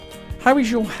How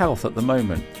is your health at the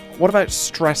moment? What about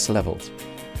stress levels?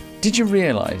 Did you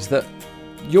realise that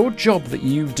your job that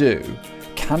you do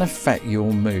can affect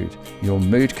your mood? Your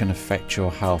mood can affect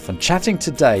your health. And chatting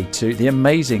today to the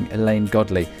amazing Elaine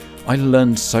Godley, I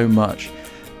learned so much.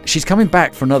 She's coming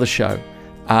back for another show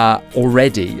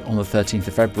already on the 13th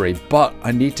of February, but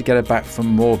I need to get her back for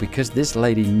more because this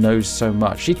lady knows so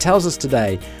much. She tells us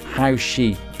today how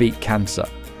she beat cancer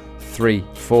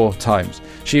 3-4 times.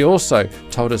 She also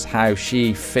told us how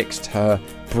she fixed her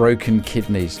broken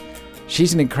kidneys.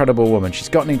 She's an incredible woman. She's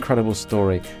got an incredible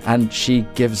story and she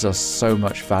gives us so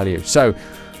much value. So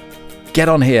get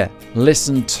on here,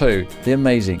 listen to the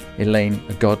amazing Elaine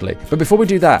Godley. But before we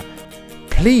do that,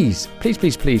 please,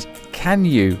 can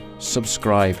you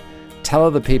subscribe? Tell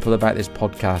other people about this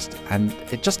podcast and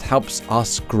it just helps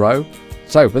us grow.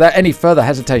 So without any further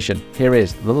hesitation, here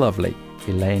is the lovely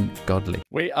Elaine Godley.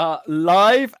 We are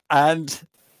live and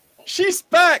she's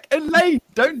back. Elaine,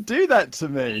 don't do that to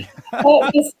me. That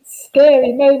was a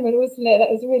scary moment, wasn't it?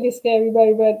 That was a really scary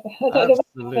moment. I don't know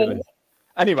what happened.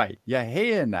 Anyway, you're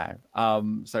here now.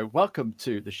 So welcome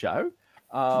to the show.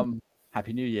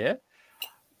 Happy New Year.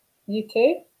 You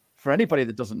too. For anybody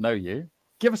that doesn't know you,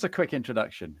 give us a quick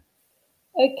introduction.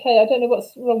 Okay, I don't know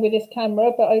what's wrong with this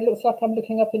camera, but it looks like I'm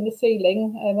looking up in the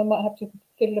ceiling. I might have to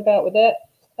fiddle about with it.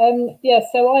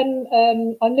 So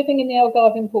I'm living in the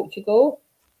Algarve in Portugal,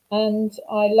 and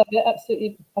I love it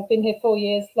absolutely. I've been here 4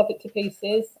 years, love it to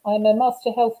pieces. I'm a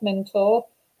master health mentor,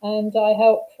 and I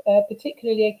help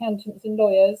particularly accountants and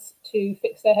lawyers to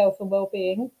fix their health and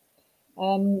well-being.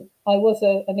 I was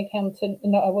an accountant.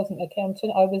 No, I wasn't an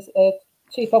accountant. I was a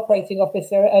chief operating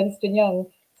officer at Ernst & Young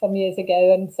some years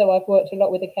ago, and so I've worked a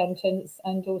lot with accountants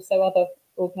and also other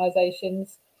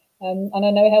organisations, and I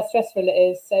know how stressful it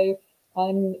is. So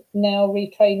I'm now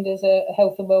retrained as a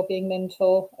health and wellbeing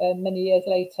mentor many years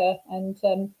later, and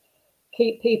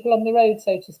keep people on the road,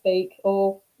 so to speak,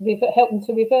 or help them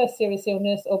to reverse serious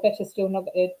illness, or better still, not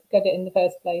get it in the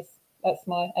first place. That's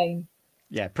my aim.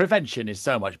 Yeah, prevention is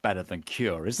so much better than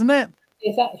cure, isn't it?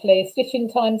 Exactly. Stitch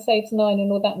in time saves 9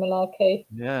 and all that malarkey.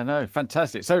 Yeah, no,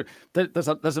 fantastic. So there's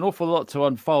an awful lot to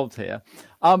unfold here.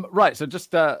 Right, so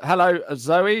just hello,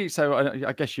 Zoe. So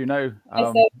I guess you know.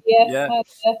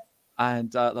 Yes. Yeah.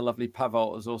 And the lovely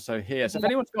Pavel is also here. So if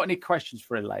anyone's got any questions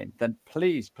for Elaine, then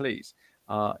please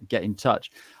get in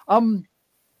touch.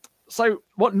 So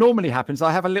what normally happens,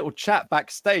 I have a little chat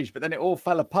backstage, but then it all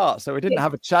fell apart. So we didn't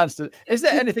have a chance to. Is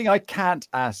there anything I can't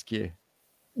ask you?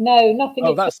 No, nothing.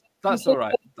 Oh, that's all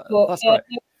right. That's all right.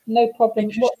 No problem.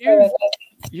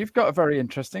 You've got a very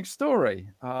interesting story.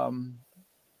 Do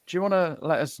you want to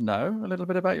let us know a little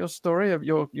bit about your story of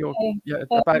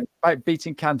about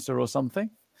beating cancer or something?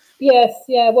 Yes,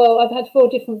 yeah. Well, I've had 4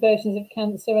 different versions of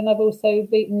cancer, and I've also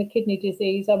beaten the kidney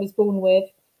disease I was born with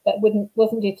that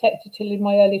wasn't detected till in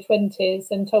my early 20s,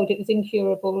 and told it was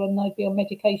incurable and I'd be on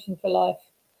medication for life,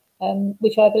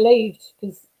 which I believed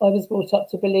because I was brought up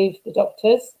to believe the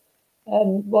doctors.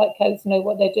 White coats know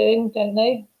what they're doing, don't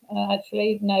they?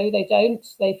 Actually, no, they don't.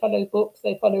 They follow books,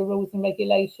 they follow rules and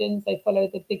regulations, they follow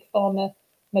the big pharma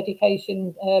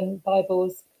medication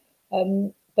Bibles.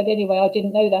 But anyway, I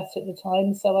didn't know that at the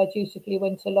time, so I dutifully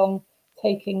went along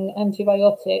taking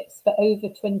antibiotics for over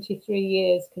 23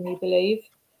 years, can you believe?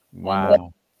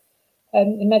 Wow.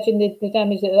 Imagine the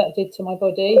damage that did to my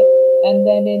body. And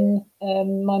then in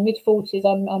my mid-40s,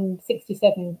 I'm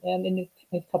 67 in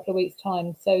a couple of weeks'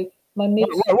 time. So my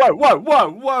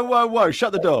Whoa.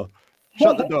 Shut the door.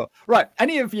 Shut the door. Right.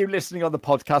 Any of you listening on the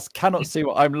podcast cannot see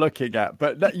what I'm looking at,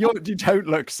 but you don't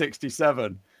look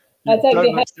 67. I don't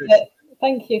behave it.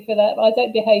 Thank you for that. I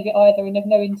don't behave it either and have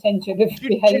no intention of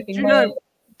behaving.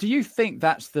 Do you think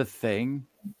that's the thing,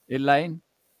 Elaine?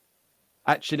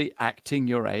 Actually acting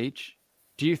your age?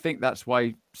 Do you think that's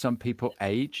why some people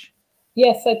age?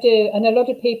 Yes, I do. And a lot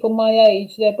of people my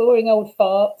age, they're boring old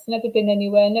farts, never been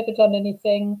anywhere, never done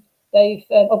anything. They've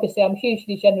obviously, I'm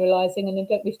hugely generalising and I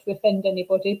don't wish to offend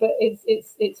anybody, but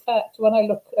it's fact. When I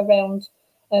look around,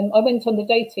 I went on the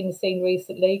dating scene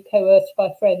recently, coerced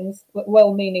by friends,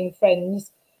 well-meaning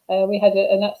friends. We had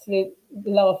an absolute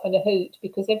laugh and a hoot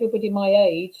because everybody my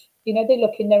age, they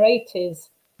look in their 80s.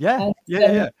 Yeah.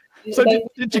 So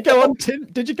did you go on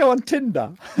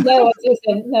Tinder? No, I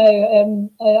didn't. No,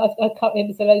 I can't. It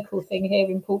was a local thing here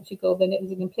in Portugal. Then it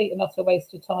was a complete and utter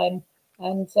waste of time.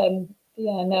 And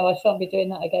no, I shan't be doing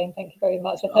that again. Thank you very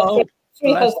much. I've had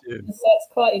three husbands. So that's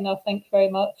quite enough. Thank you very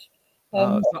much.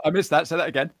 I missed that. Say that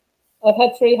again. I've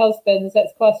had 3 husbands.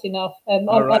 That's quite enough. I'm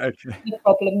okay. the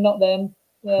problem, not them.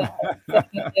 Yeah, I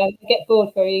get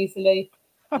bored very easily,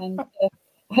 and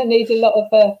I need a lot of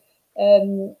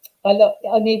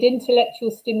I need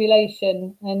intellectual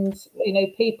stimulation, and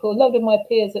a lot of my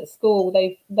peers at school,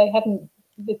 they haven't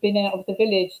been out of the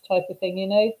village type of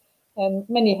thing.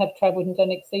 Many have travelled and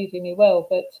done exceedingly well,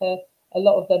 but a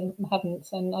lot of them haven't.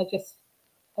 And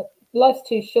life's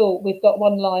too short. We've got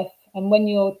one life, and when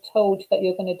you're told that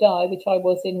you're going to die, which I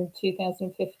was in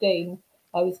 2015,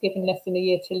 I was given less than a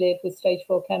year to live with stage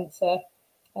 4 cancer.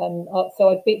 So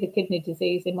I beat the kidney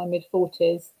disease in my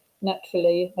mid-40s.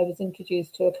 Naturally, I was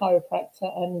introduced to a chiropractor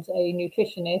and a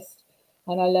nutritionist,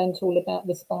 and I learned all about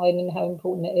the spine and how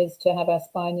important it is to have our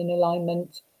spine in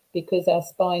alignment, because our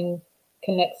spine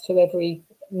connects to every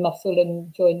muscle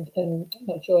and joint, and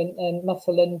not joint, and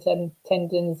muscle and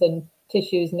tendons and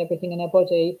tissues and everything in our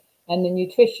body. And the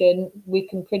nutrition, we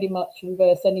can pretty much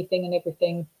reverse anything and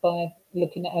everything by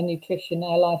looking at our nutrition,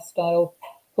 our lifestyle,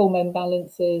 hormone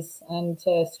balances, and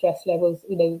stress levels,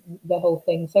 the whole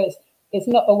thing. So it's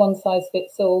not a one size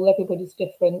fits all. Everybody's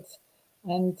different.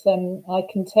 And I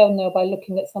can tell now by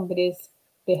looking at somebody's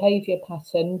behavior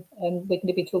pattern, and we're going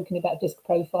to be talking about disc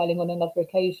profiling on another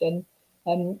occasion.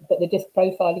 But the disc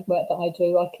profiling work that I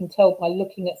do, I can tell by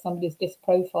looking at somebody's disc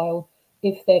profile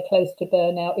if they're close to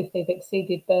burnout, if they've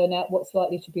exceeded burnout, what's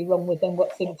likely to be wrong with them,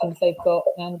 what symptoms they've got,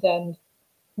 and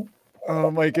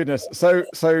oh my goodness. So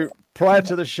prior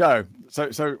to the show,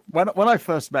 so when I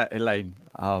first met Elaine,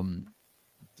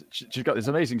 she's got this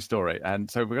amazing story, and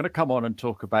so we're going to come on and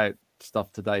talk about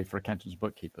stuff today for accountants and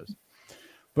bookkeepers.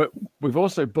 But we've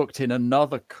also booked in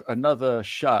another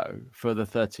show for the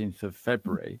 13th of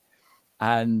February,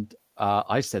 and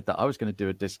I said that I was going to do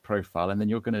a disc profile, and then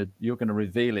you're going to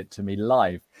reveal it to me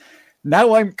live.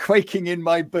 Now I'm quaking in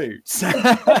my boots.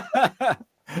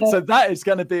 So that is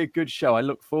going to be a good show. I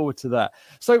look forward to that.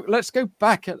 So let's go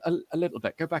back a little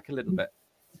bit. Go back a little bit.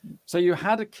 So you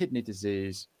had a kidney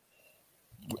disease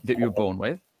that you were born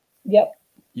with. Yep.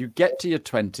 You get to your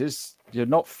 20s. You're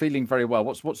not feeling very well.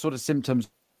 What sort of symptoms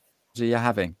are you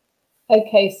having?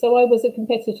 Okay, so I was a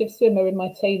competitive swimmer in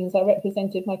my teens. I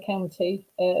represented my county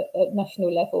at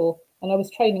national level, and I was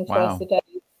training twice a day.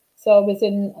 So I was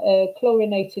in a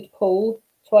chlorinated pool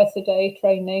twice a day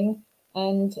training,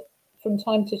 and from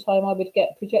time to time I would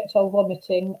get projectile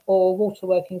vomiting or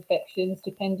waterwork infections,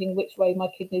 depending which way my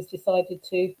kidneys decided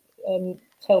to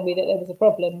tell me that there was a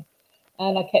problem.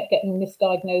 And I kept getting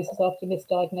misdiagnosis after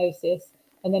misdiagnosis.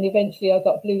 And then eventually I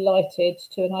got blue lighted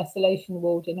to an isolation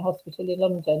ward in a hospital in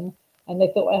London, and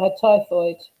they thought I had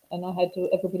typhoid, and I had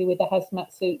everybody with the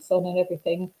hazmat suits on and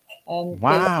everything.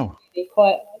 Wow. They were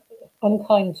quite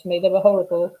unkind to me. They were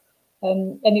horrible.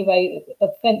 Anyway,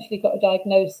 eventually got a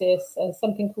diagnosis,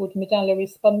 something called medullary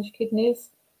sponge kidneys,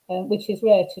 which is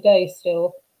rare today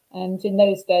still. And in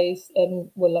those days,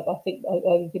 well, I think I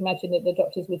would imagine that the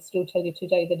doctors would still tell you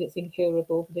today that it's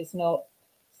incurable, but it's not.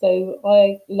 So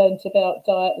I learned about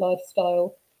diet,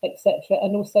 lifestyle, etc.,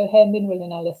 and also hair mineral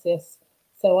analysis.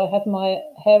 So I have my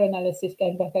hair analysis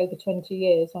going back over 20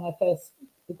 years when I first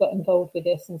got involved with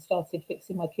this and started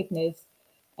fixing my kidneys.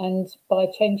 And by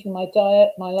changing my diet,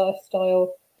 my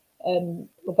lifestyle,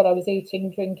 what I was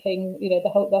eating, drinking, the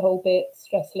whole bit,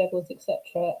 stress levels,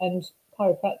 etc., and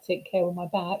chiropractic care on my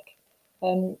back,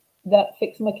 that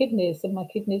fixed my kidneys, and my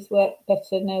kidneys work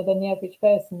better now than the average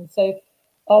person. So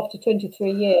after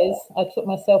 23 years, I took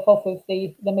myself off of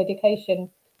the medication,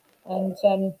 and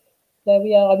there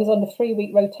we are. I was on a 3-week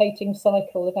rotating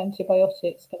cycle of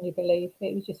antibiotics. Can you believe?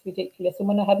 It was just ridiculous. And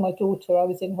when I had my daughter, I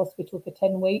was in hospital for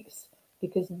 10 weeks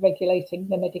because of regulating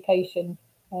the medication,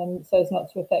 so as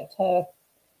not to affect her.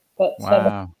 But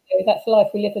wow. That's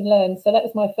life. We live and learn. So that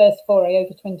was my first foray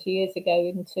over 20 years ago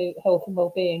into health and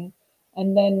well-being.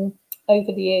 And then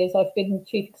over the years, I've been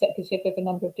chief executive of a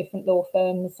number of different law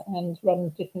firms and run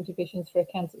different divisions for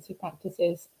accountancy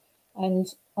practices. And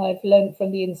I've learned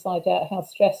from the inside out how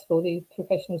stressful the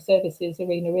professional services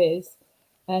arena is.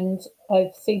 And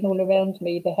I've seen all around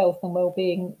me the health and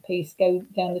well-being piece go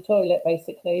down the toilet,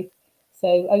 basically. So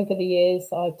over the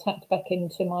years, I've tapped back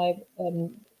into my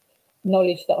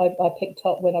knowledge that I picked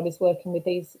up when I was working with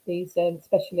these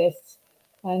specialists.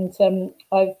 And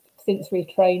I've since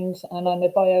retrained, and I'm a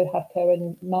biohacker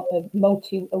and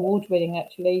multi-award winning,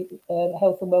 actually,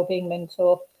 health and wellbeing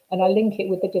mentor. And I link it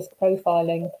with the disc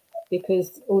profiling,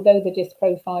 because although the disc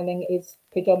profiling is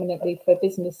predominantly for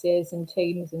businesses and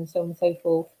teams and so on and so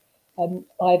forth,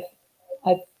 I've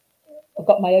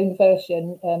got my own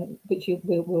version, which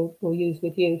we'll use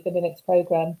with you for the next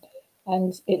program.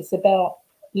 And it's about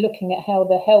looking at how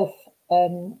the health,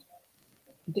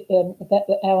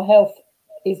 our health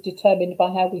is determined by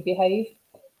how we behave.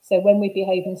 So when we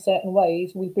behave in certain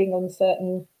ways, we bring on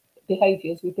certain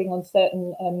behaviours, we bring on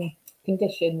certain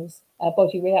conditions, our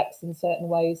body reacts in certain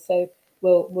ways. So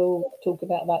we'll talk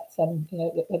about that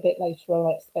a bit later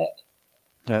on, I expect.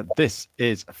 This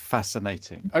is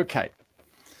fascinating. Okay,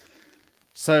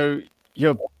 so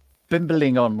you're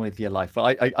bimbling on with your life. Well,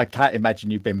 I can't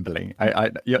imagine you bimbling.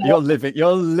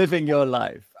 You're living your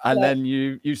life, and then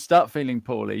you start feeling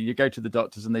poorly. You go to the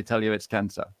doctors, and they tell you it's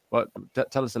cancer.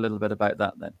 Tell us a little bit about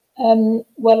that then.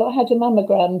 Well, I had a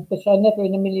mammogram, which I never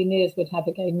in a million years would have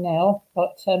again now.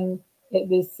 But it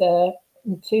was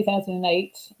in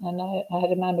 2008, and I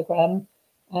had a mammogram,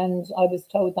 and I was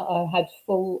told that I had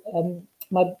full.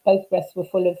 My both breasts were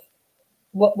full of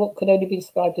what could only be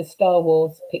described as Star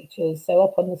Wars pictures. So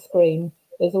up on the screen,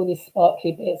 there's all these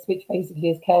sparkly bits, which basically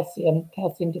is calcium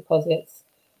deposits.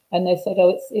 And they said,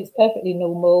 oh, it's perfectly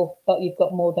normal, but you've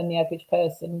got more than the average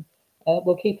person.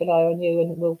 We'll keep an eye on you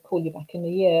and we'll call you back in a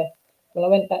year. Well, I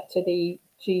went back to the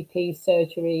GP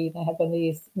surgery. They have one of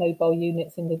these mobile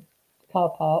units in the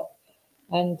car park.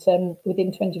 And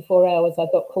within 24 hours, I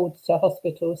got called to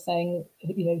hospital saying,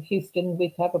 Houston,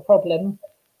 we have a problem.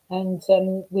 And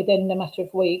within a matter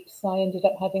of weeks, I ended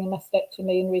up having a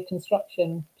mastectomy and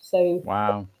reconstruction. So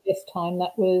wow, this time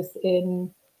that was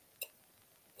in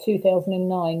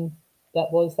 2009. That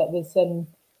was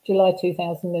July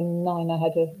 2009. I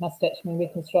had a mastectomy and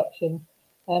reconstruction.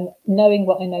 Knowing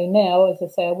what I know now, as I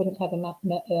say, I wouldn't have a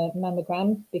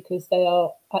mammogram because they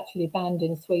are actually banned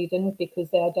in Sweden because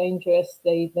they are dangerous.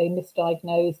 They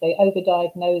misdiagnose, they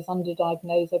overdiagnose,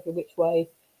 underdiagnose every which way.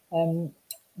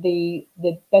 The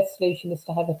best solution is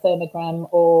to have a thermogram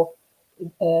or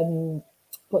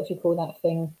what do you call that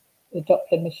thing? The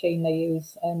Doppler machine they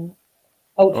use.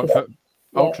 Ultrasound.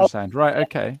 Ultrasound, right?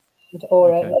 Okay.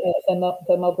 Or a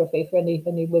thermography for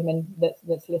any women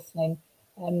that's listening.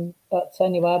 But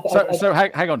anyway, so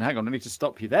hang on. I need to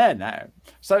stop you there now.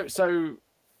 So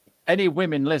any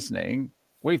women listening,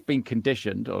 they've been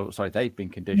conditioned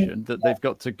that they've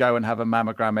got to go and have a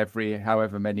mammogram every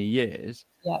however many years.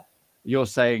 Yeah. You're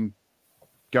saying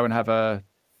go and have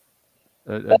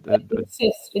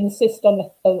insist on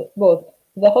well,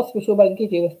 the hospital won't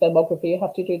give you a thermography. You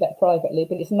have to do that privately,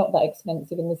 but it's not that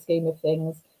expensive in the scheme of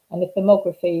things. And the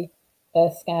thermography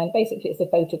scan, basically, it's a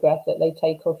photograph that they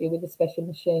take of you with a special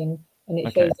machine, and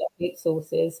it shows up heat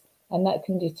sources, and that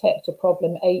can detect a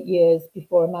problem 8 years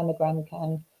before a mammogram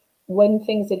can. When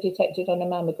things are detected on a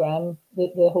mammogram,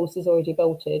 the horse is already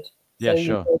bolted, so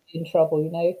you're in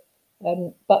trouble,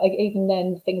 But even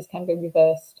then, things can be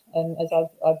reversed, as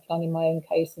I've done in my own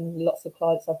case and lots of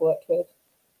clients I've worked with.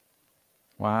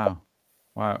 Wow.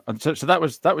 And so that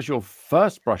was your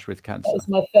first brush with cancer. That was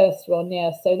my first one,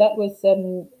 yeah. So that was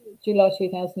July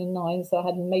 2009. So I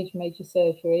had major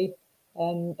surgery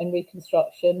and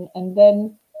reconstruction, and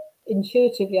then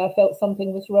intuitively I felt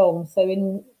something was wrong. So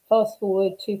in fast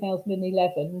forward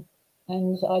 2011,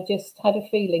 and I just had a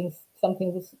feeling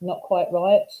something was not quite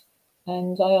right.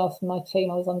 And I asked my team,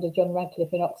 I was under John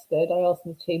Radcliffe in Oxford, I asked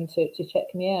the team to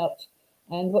check me out.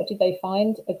 And what did they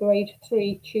find? A grade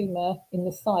 3 tumour in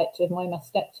the site of my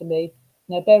mastectomy.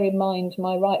 Now, bear in mind,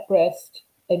 my right breast,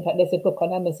 in fact, there's a book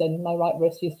on Amazon, My Right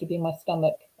Breast Used to Be My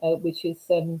Stomach, which is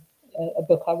a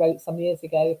book I wrote some years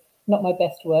ago. Not my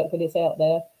best work, but it's out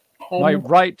there. My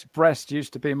right breast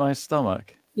used to be my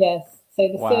stomach. Yes. So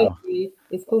the surgery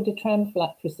is called a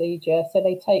tram-flap procedure. So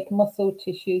they take muscle,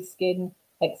 tissue, skin,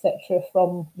 etc.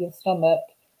 from your stomach.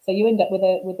 So you end up with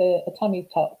a tummy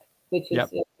tuck, which is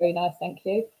very nice, thank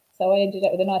you. So I ended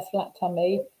up with a nice flat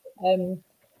tummy and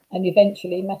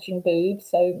eventually matching boobs.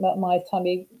 So my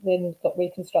tummy then got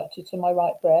reconstructed to my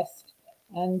right breast.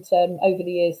 And over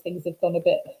the years, things have gone a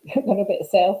bit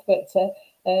south, but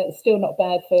still not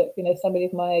bad for somebody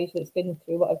of my age that's been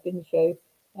through what I've been through.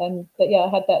 But yeah, I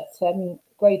had that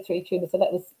grade 3 tumour, so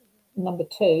that was number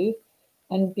 2.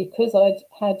 And because I'd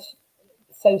had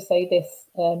this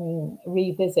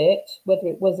revisit, whether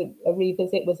it was a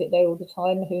revisit, was it there all the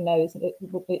time? Who knows? It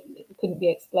couldn't be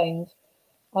explained.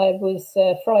 I was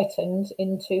frightened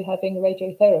into having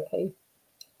radiotherapy,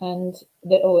 and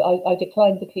I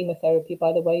declined the chemotherapy,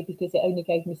 by the way, because it only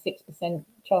gave me 6%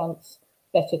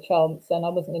 better chance, and I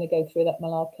wasn't going to go through that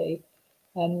malarkey.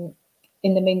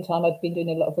 In the meantime, I've been doing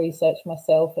a lot of research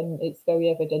myself, and it's very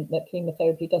evident that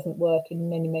chemotherapy doesn't work in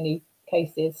many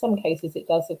cases. Some cases it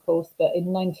does, of course, but in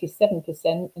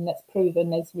 97%, and that's proven,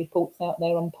 there's reports out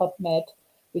there on PubMed,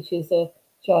 which is a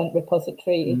giant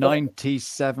repository.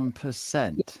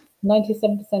 97%?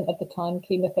 97% of the time,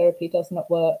 chemotherapy does not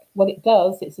work. What it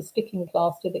does, it's a sticking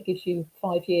plaster that gives you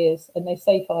 5 years, and they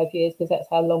say 5 years because that's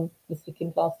how long the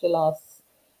sticking plaster lasts.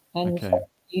 And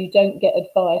you don't get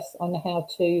advice on how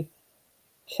to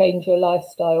change your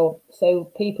lifestyle. So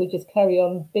people just carry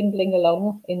on bimbling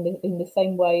along in the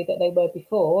same way that they were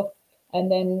before,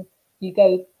 and then you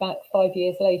go back 5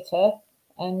 years later,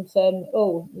 and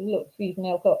oh look, we've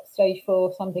now got stage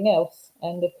 4 something else,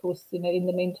 and of course, you know, in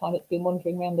the meantime, it's been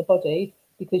wandering around the body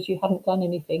because you haven't done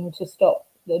anything to stop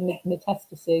the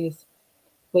metastases,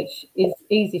 which is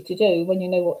easy to do when you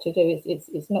know what to do.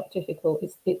 It's not difficult.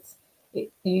 You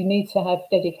need to have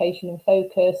dedication and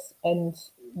focus, and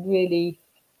really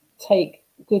take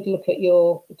good look at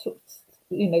your,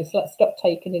 you know, stop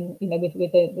taking in, you know,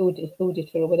 with an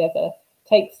auditor or whatever.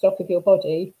 Take stock of your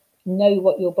body, know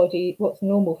what's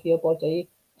normal for your body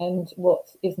and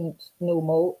what isn't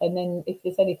normal, and then if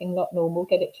there's anything not normal,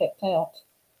 get it checked out.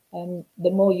 The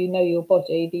more you know your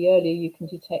body, the earlier you can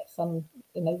detect some,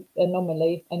 you know,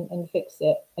 anomaly and fix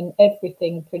it. And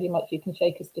everything pretty much you can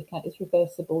shake a stick at is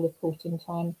reversible if caught in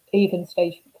time, even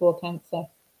stage 4 cancer.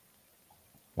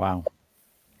 Wow.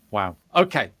 Wow.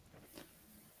 Okay.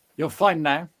 You're fine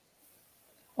now.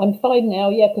 I'm fine now,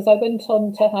 yeah, because I went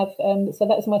on to have, so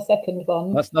that was my second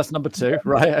one. That's number 2,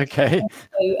 right? Okay.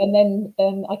 And then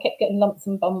I kept getting lumps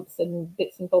and bumps and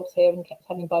bits and bobs here, and kept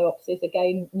having biopsies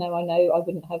again. Now I know I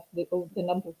wouldn't have the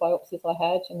number of biopsies I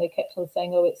had, and they kept on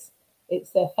saying, oh, it's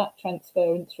a fat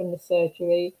transference from the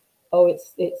surgery, oh,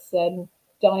 it's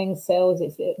dying cells.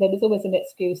 There was always an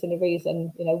excuse and a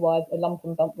reason, you know, why a lump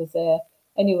and bump was there.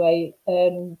 Anyway,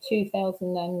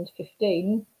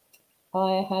 2015.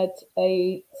 I had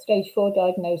a stage 4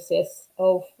 diagnosis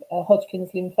of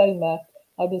Hodgkin's lymphoma.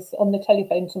 I was on the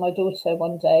telephone to my daughter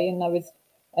one day, and I was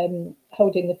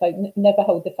holding the phone. Never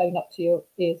hold the phone up to your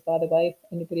ears, by the way.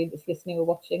 Anybody that's listening or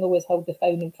watching, always hold the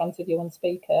phone in front of you on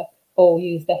speaker, or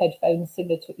use the headphones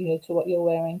similar to, you know, to what you're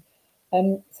wearing.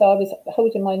 So I was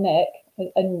holding my neck,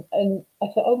 and I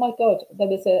thought, oh my God, there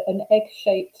was an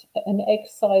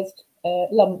egg-sized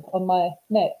lump on my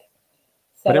neck.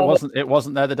 So but it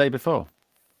wasn't there the day before.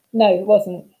 No, it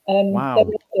wasn't. Wow. There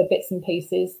were bits and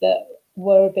pieces that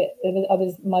were a bit.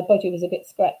 My body was a bit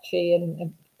scratchy, and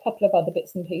a couple of other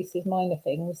bits and pieces, minor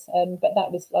things. But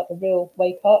that was like a real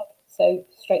wake up. So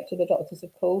straight to the doctors,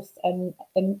 of course, and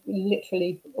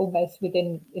literally almost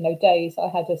within, you know, days, I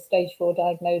had a stage 4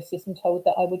 diagnosis and told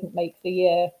that I wouldn't make the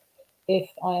year if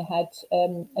I had,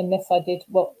 unless I did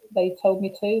what they told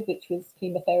me to, which was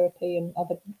chemotherapy and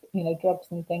other, you know, drugs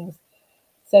and things.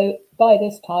 So by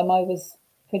this time, I was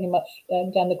pretty much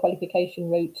down the qualification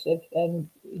route of, you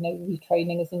know,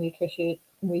 retraining as a nutritionist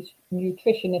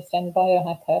and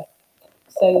biohacker.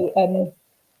 So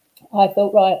I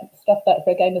thought, right, stuff that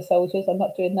for a game of soldiers. I'm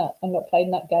not doing that. I'm not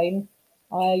playing that game.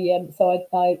 I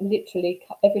literally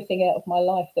cut everything out of my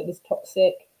life that was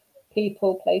toxic.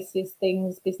 People, places,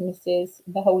 things, businesses,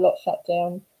 the whole lot shut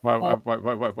down. Wait.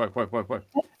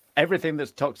 Everything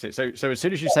that's toxic. So as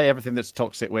soon as you say everything that's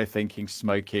toxic, we're thinking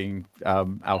smoking,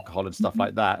 alcohol and stuff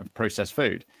like that, processed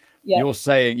food. Yeah.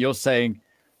 You're saying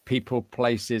people,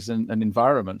 places and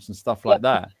environments and stuff like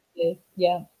that.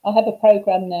 Yeah. I have a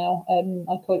program now.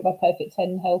 I call it my Perfect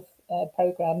 10 Health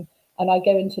program. And I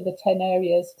go into the 10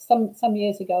 areas. Some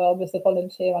years ago, I was a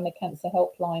volunteer on a cancer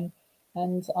helpline,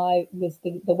 and I was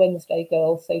the Wednesday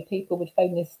girl. So people would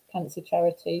phone this cancer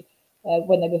charity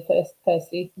when they were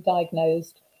firstly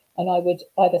diagnosed, and I would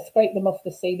either scrape them off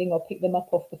the ceiling or pick them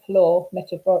up off the floor,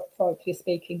 metaphorically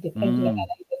speaking, depending on how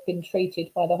they've been treated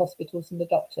by the hospitals and the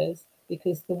doctors,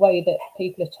 because the way that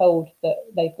people are told that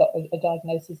they've got a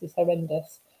diagnosis is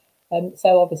horrendous.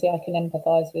 So obviously I can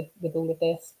empathise with all of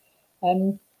this.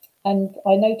 And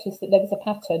I noticed that there was a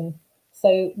pattern.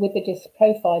 So with the disc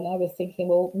profile, I was thinking,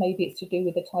 well, maybe it's to do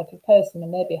with the type of person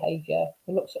and their behaviour.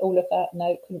 I looked at all of that,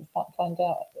 no, couldn't find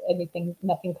out anything,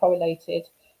 nothing correlated.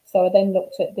 So I then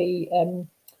looked at the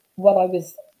what I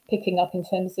was picking up in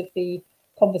terms of the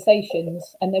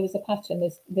conversations, and there was a pattern.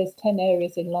 There's 10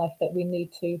 areas in life that we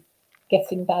need to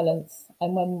get in balance,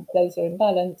 and when those are in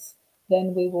balance,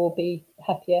 then we will be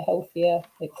happier, healthier,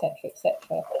 etc.,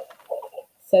 etc.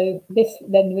 So this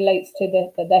then relates to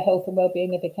the health and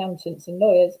well-being of accountants and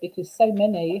lawyers, because so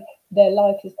many, their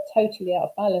life is totally out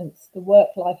of balance. The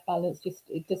work-life balance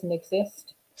it doesn't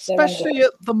exist. Especially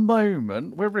at the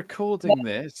moment, we're recording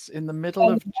this in the middle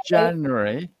of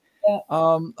January. Yeah.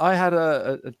 I had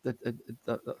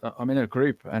I'm in a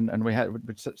group, and we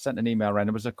sent an email around.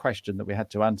 There was a question that we had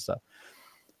to answer,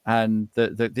 and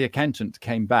the accountant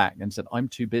came back and said, "I'm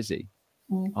too busy.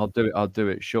 I'll do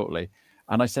it shortly."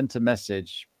 And I sent a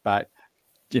message back,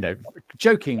 you know,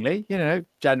 jokingly, you know,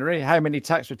 January, how many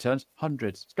tax returns?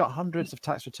 Hundreds. It's got hundreds of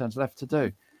tax returns left to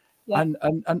do. Yeah. And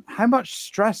how much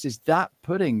stress is that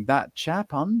putting that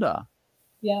chap under?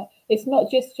 Yeah, it's not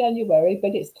just January,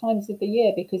 but it's times of the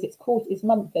year because it's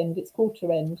month end, it's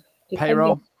quarter end, depending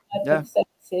Payroll. on the type Yeah. of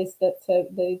services that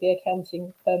the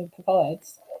accounting firm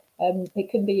provides. It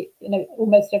can be,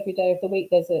 almost every day of the week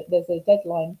there's a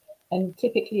deadline, and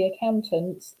typically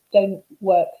accountants don't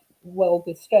work well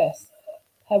with stress.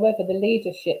 However, the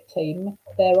leadership team,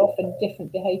 they're often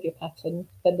different behaviour pattern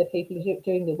than the people who are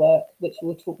doing the work, which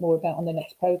we'll talk more about on the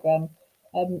next programme.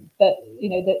 But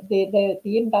the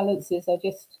imbalances are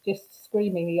just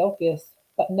screamingly obvious,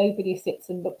 but nobody sits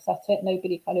and looks at it.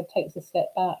 Nobody kind of takes a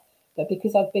step back. But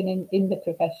because I've been in the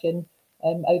profession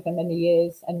over many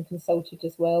years and consulted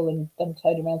as well and done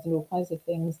turnarounds and all kinds of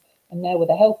things, and now with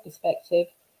a health perspective,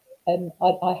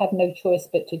 I have no choice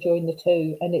but to join the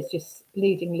two, and it's just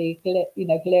glaringly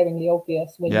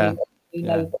obvious when you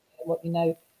know what you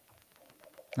know.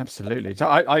 Absolutely. So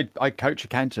I coach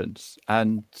accountants,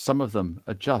 and some of them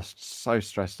are just so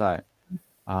stressed out.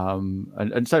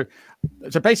 And so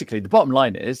basically the bottom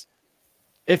line is,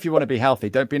 if you want to be healthy,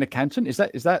 don't be an accountant. Is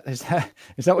that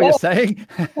what you're saying?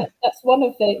 That's one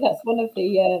of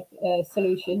the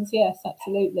solutions. Yes,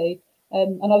 absolutely.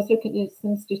 And I was looking at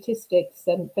some statistics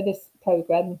for this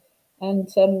program, and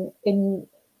in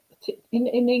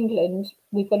England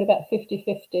we've got about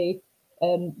 50-50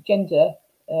 gender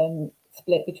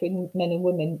split between men and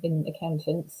women in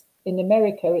accountants. In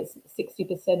America, it's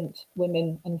 60%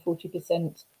 women and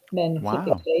 40% men, Wow.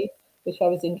 typically, which I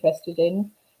was interested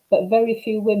in. But very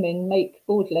few women make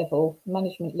board level,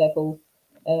 management level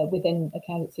within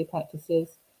accountancy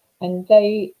practices. And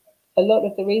a lot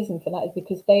of the reason for that is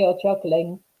because they are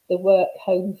juggling the work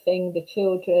home thing, the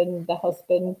children, the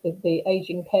husband, the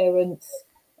aging parents,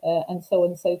 and so on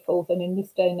and so forth. And in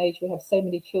this day and age, we have so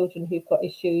many children who've got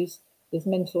issues. There's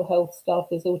mental health stuff,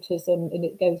 there's autism, and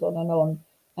it goes on and on.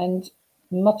 And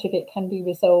much of it can be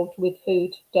resolved with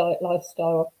food, diet,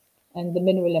 lifestyle, and the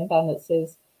mineral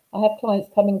imbalances. I have clients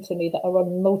coming to me that are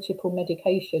on multiple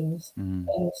medications,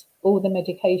 and all the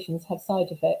medications have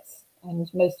side effects, and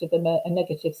most of them are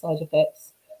negative side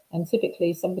effects. And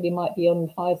typically, somebody might be on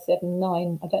 5, 7,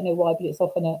 9. I don't know why, but it's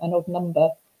often an odd number.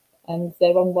 And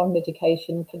they're on one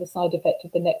medication for the side effect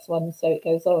of the next one, so it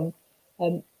goes on.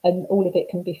 And all of it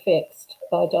can be fixed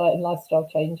by diet and lifestyle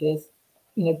changes,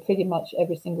 pretty much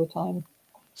every single time.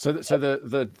 So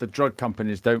the drug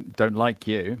companies don't like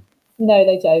you. No,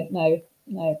 they don't. No.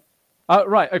 Oh,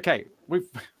 right. Okay.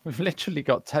 We've literally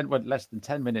got less than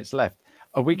 10 minutes left.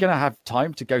 Are we going to have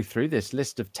time to go through this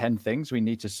list of 10 things we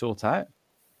need to sort out?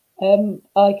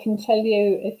 I can tell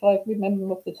you if I remember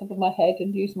them off the top of my head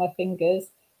and use my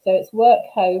fingers. So it's work,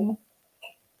 home,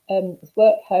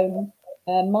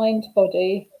 mind,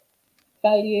 body,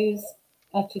 values,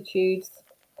 attitudes,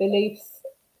 beliefs,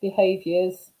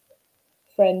 behaviours,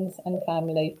 friends and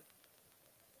family.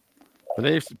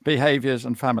 Beliefs, behaviours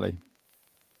and family.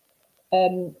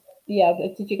 Yeah,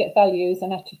 did you get values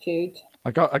and attitude?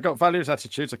 I got values,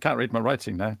 attitudes. I can't read my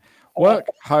writing now. Work,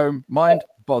 home, mind,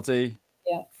 body,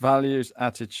 values,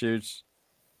 attitudes,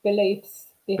 beliefs,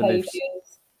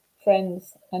 behaviours,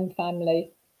 friends and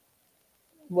family,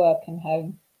 work and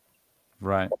home.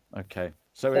 Right. Okay.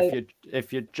 So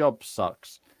if your job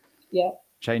sucks,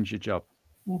 change your job.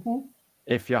 Mm-hmm.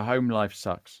 If your home life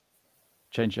sucks,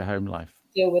 change your home life.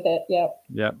 Deal with it.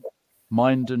 Yeah.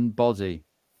 Mind and body.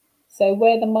 So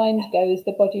where the mind goes,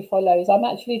 the body follows. I'm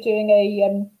actually doing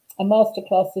a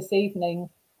masterclass this evening.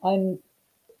 I'm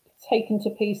taken to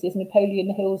pieces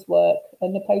Napoleon Hill's work,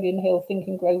 and Napoleon Hill, Think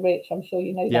and Grow Rich. I'm sure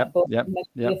you know that book. Yep.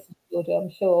 I'm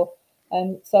sure.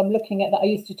 So I'm looking at that. I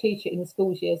used to teach it in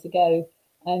schools years ago,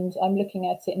 and I'm looking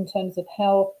at it in terms of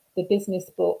how the business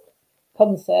book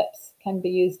concepts can be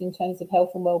used in terms of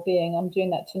health and well-being. I'm doing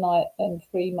that tonight,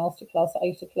 free masterclass at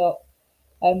 8:00.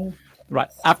 Right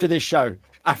after this show,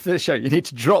 you need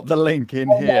to drop the link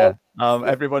in here.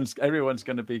 Everyone's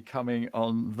going to be coming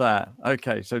on that.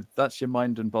 Okay, so that's your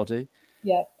mind and body.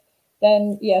 Yeah.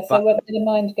 Then so where the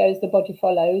mind goes, the body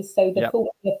follows. So the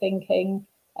thoughts we're thinking.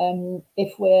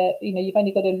 If we're, you've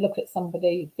only got to look at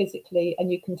somebody physically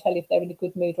and you can tell if they're in a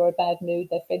good mood or a bad mood,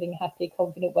 they're feeling happy,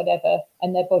 confident, whatever,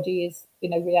 and their body is,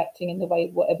 reacting in the way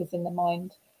whatever's in the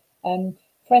mind.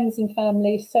 Friends and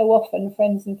family, so often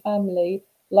friends and family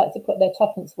like to put their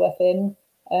tuppence worth in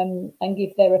and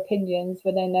give their opinions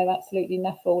when they know absolutely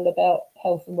naffle about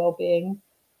health and well-being.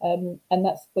 And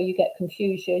that's where you get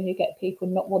confusion, you get people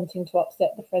not wanting to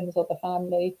upset the friends or the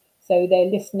family. So they're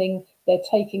listening, they're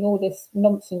taking all this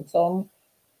nonsense on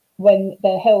when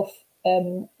their health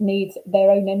needs their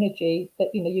own energy.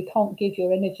 That you can't give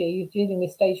your energy. You're dealing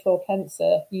with stage 4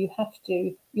 cancer. You have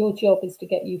to. Your job is to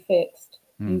get you fixed.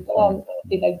 You can't,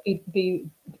 be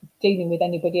dealing with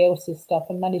anybody else's stuff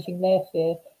and managing their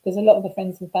fear. Because a lot of the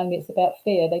friends and family, it's about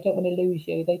fear. They don't want to lose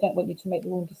you. They don't want you to make the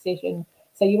wrong decision.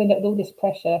 So you end up with all this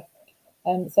pressure.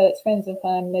 So it's friends and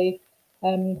family,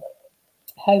 home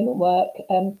and work,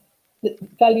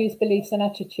 values, beliefs and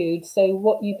attitudes. So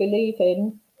what you believe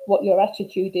in, what your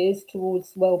attitude is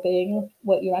towards well-being,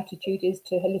 what your attitude is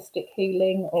to holistic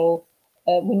healing, or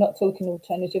we're not talking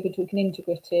alternative, we're talking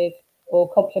integrative or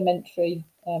complementary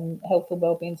health and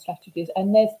well-being strategies.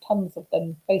 And there's tons of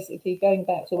them. Basically, going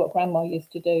back to what Grandma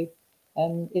used to do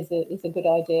is a good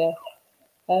idea.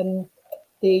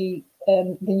 The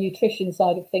nutrition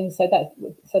side of things, so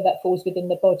that falls within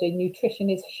the body. Nutrition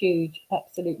is huge,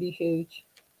 absolutely huge.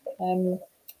 And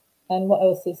what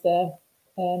else is there?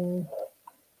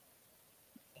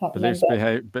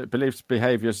 Beliefs,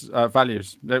 behaviors,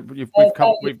 values.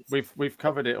 We've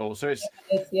covered it all. So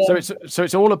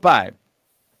it's all about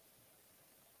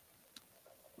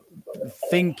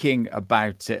thinking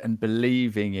about it and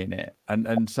believing in it.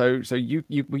 And so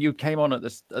you came on at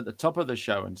the top of the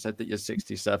show and said that you're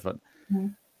 67. Mm-hmm.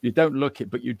 You don't look it,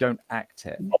 but you don't act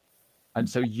it. And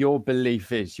so your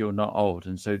belief is you're not old.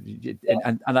 And so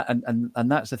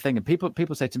and that's the thing. And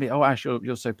people say to me, "Oh, Ash,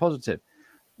 you're so positive."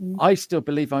 I still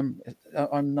believe I'm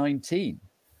 19.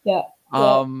 Yeah.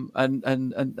 And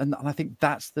I think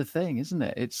that's the thing, isn't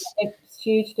it? It's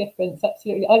huge difference.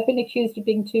 Absolutely. I've been accused of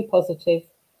being too positive,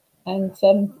 and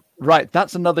right.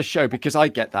 That's another show, because I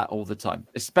get that all the time,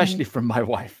 especially from my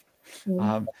wife.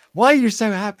 Why are you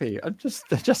so happy? I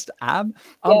just am.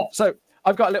 So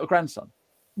I've got a little grandson.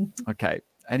 Okay,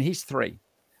 and he's 3,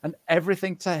 and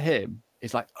everything to him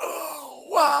is like, oh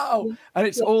wow, and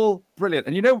it's all brilliant.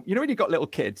 And you know when you've got little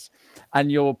kids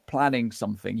and you're planning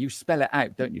something, you spell it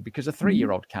out, don't you? Because a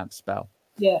 3-year-old can't spell.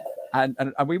 Yeah. And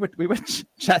we were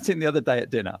chatting the other day at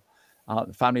dinner.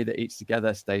 The family that eats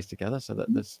together stays together, so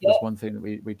that there's one thing that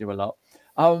we do a lot.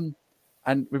 And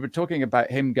we were talking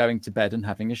about him going to bed and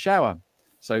having a shower.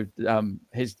 So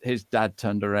his dad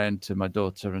turned around to my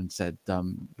daughter and said,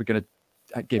 "We're going to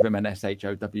give him an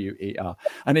SHOWER,"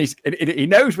 and he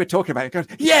knows we're talking about it. He goes,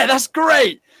 "Yeah, that's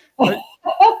great."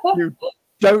 You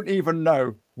don't even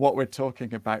know what we're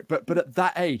talking about, but at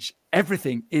that age,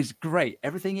 everything is great,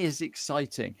 everything is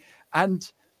exciting. And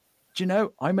do you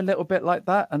know, I'm a little bit like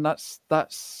that, and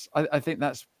I think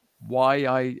that's why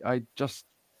I just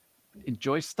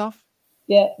enjoy stuff.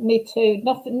 Yeah, me too.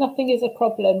 Nothing is a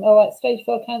problem. All right, stage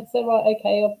 4 cancer. Right,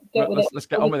 okay, I've dealt with it. Let's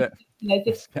get on with it.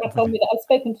 Just crack on with it. I've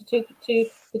spoken to two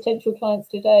potential clients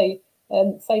today.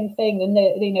 Same thing, and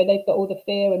they've got all the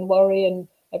fear and worry and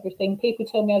everything. People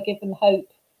tell me I give them hope,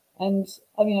 and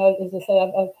as I say,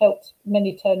 I've helped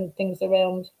many turn things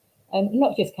around, and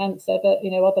not just cancer, but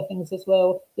other things as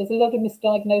well. There's a lot of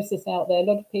misdiagnosis out there. A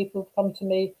lot of people come to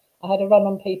me. I had a run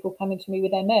on people coming to me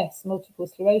with MS, multiple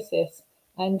sclerosis.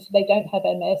 And they don't have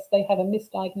MS, they have a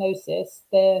misdiagnosis.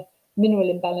 Their mineral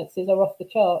imbalances are off the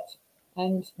chart,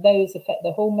 and those affect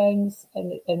the hormones,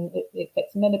 and it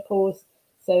affects menopause.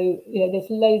 So there's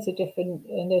loads of different,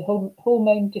 and the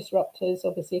hormone disruptors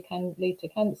obviously can lead to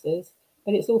cancers,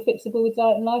 but it's all fixable with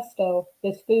diet and lifestyle.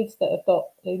 There's foods that have got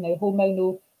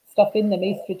hormonal stuff in them,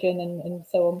 estrogen and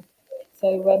so on.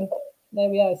 So there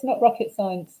we are. It's not rocket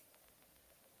science.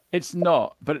 It's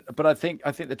not, but I think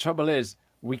the trouble is,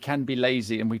 we can be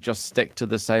lazy and we just stick to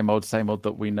the same old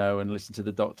that we know and listen to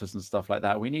the doctors and stuff like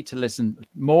that. We need to listen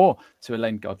more to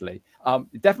Elaine Godley.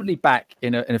 Definitely back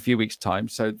in a few weeks' time.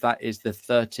 So that is the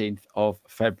 13th of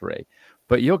February.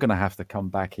 But you're going to have to come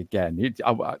back again.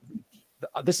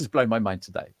 This has blown my mind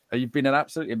today. You've been an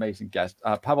absolutely amazing guest.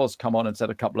 Pavel's come on and said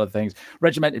a couple of things.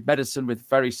 Regimented medicine with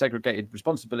very segregated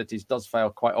responsibilities does fail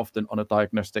quite often on a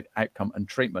diagnostic outcome and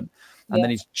treatment. And then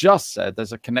he's just said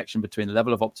there's a connection between the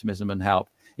level of optimism and help.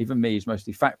 Even me, who's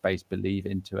mostly fact-based, believe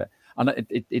into it. And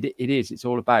it is. It's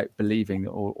all about believing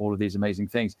all of these amazing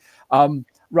things.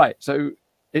 Right. So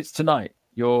it's tonight,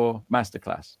 your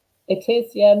masterclass. It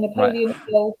is, yeah. Napoleon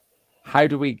Hill. How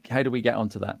do we get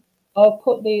onto that? I'll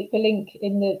put the link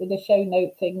in the show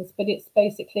note things, but it's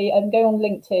basically, go on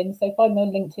LinkedIn. So find me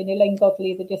on LinkedIn, Elaine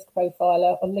Godley, the disc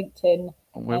profiler on LinkedIn.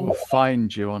 We will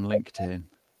find you on LinkedIn.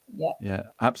 Yeah,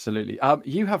 absolutely.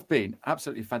 You have been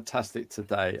absolutely fantastic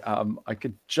today. I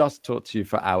could just talk to you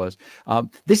for hours.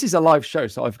 This is a live show,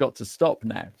 so I've got to stop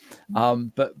now.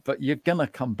 But you're gonna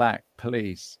come back,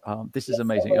 please. This is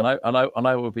amazing, and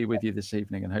I will be with you this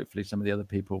evening, and hopefully some of the other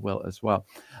people will as well.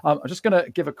 I'm just gonna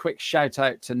give a quick shout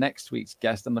out to next week's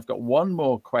guest, and I've got one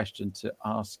more question to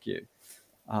ask you.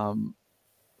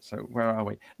 So where are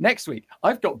we? Next week,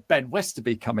 I've got Ben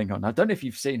Westerby coming on. I don't know if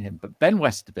you've seen him, but Ben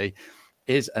Westerby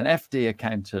is an FD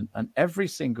accountant, and every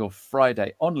single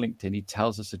Friday on LinkedIn, he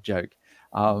tells us a joke.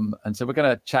 And so we're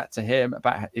going to chat to him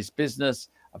about his business,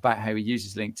 about how he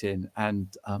uses LinkedIn,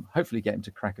 and hopefully get him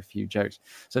to crack a few jokes.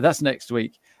 So that's next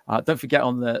week. Don't forget,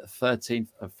 on the 13th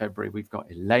of February, we've got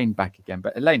Elaine back again.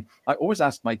 But Elaine, I always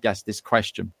ask my guests this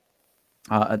question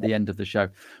at the end of the show.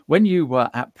 When you were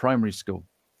at primary school,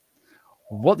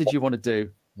 what did you want to do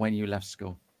when you left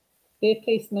school? Be a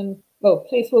policeman. Well,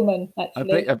 policewoman,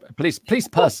 actually. A police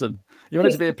person. You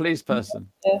wanted to be a police person.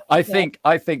 Yeah, I think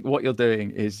what you're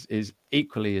doing is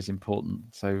equally as important.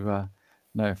 So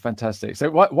no, fantastic. So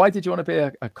why did you want to be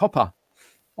a copper?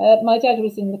 My dad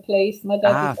was in the police. My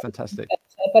dad was fantastic.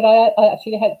 But I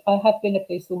actually have been a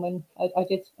policewoman. I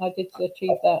did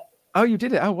achieve that. Oh, you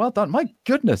did it. Oh, well done. My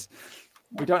goodness.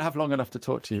 We don't have long enough to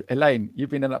talk to you. Elaine, you've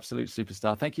been an absolute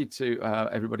superstar. Thank you to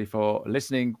everybody for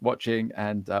listening, watching,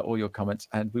 and all your comments.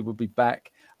 And we will be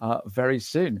back very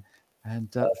soon.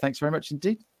 And thanks very much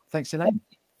indeed. Thanks, Elaine.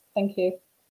 Thank you.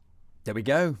 There we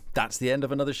go. That's the end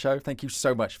of another show. Thank you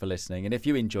so much for listening. And if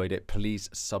you enjoyed it, please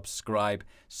subscribe,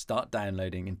 start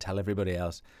downloading, and tell everybody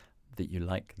else that you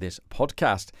like this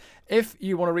podcast. If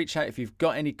you want to reach out, if you've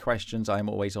got any questions, I'm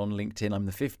always on LinkedIn. I'm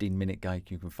the 15-minute guy.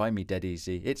 You can find me dead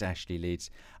easy. It's Ashley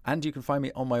Leeds. And you can find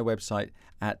me on my website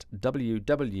at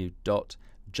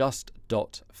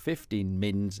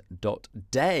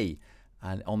www.just.15mins.day.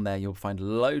 And on there, you'll find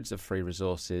loads of free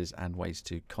resources and ways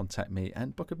to contact me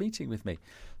and book a meeting with me.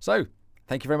 So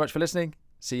thank you very much for listening.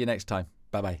 See you next time.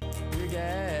 Bye-bye. You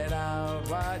get out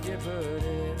what you put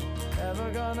in. Never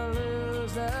gonna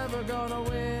lose, never gonna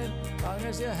win. Long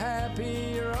as you're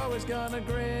happy, you're always gonna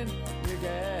grin. You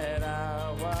get out.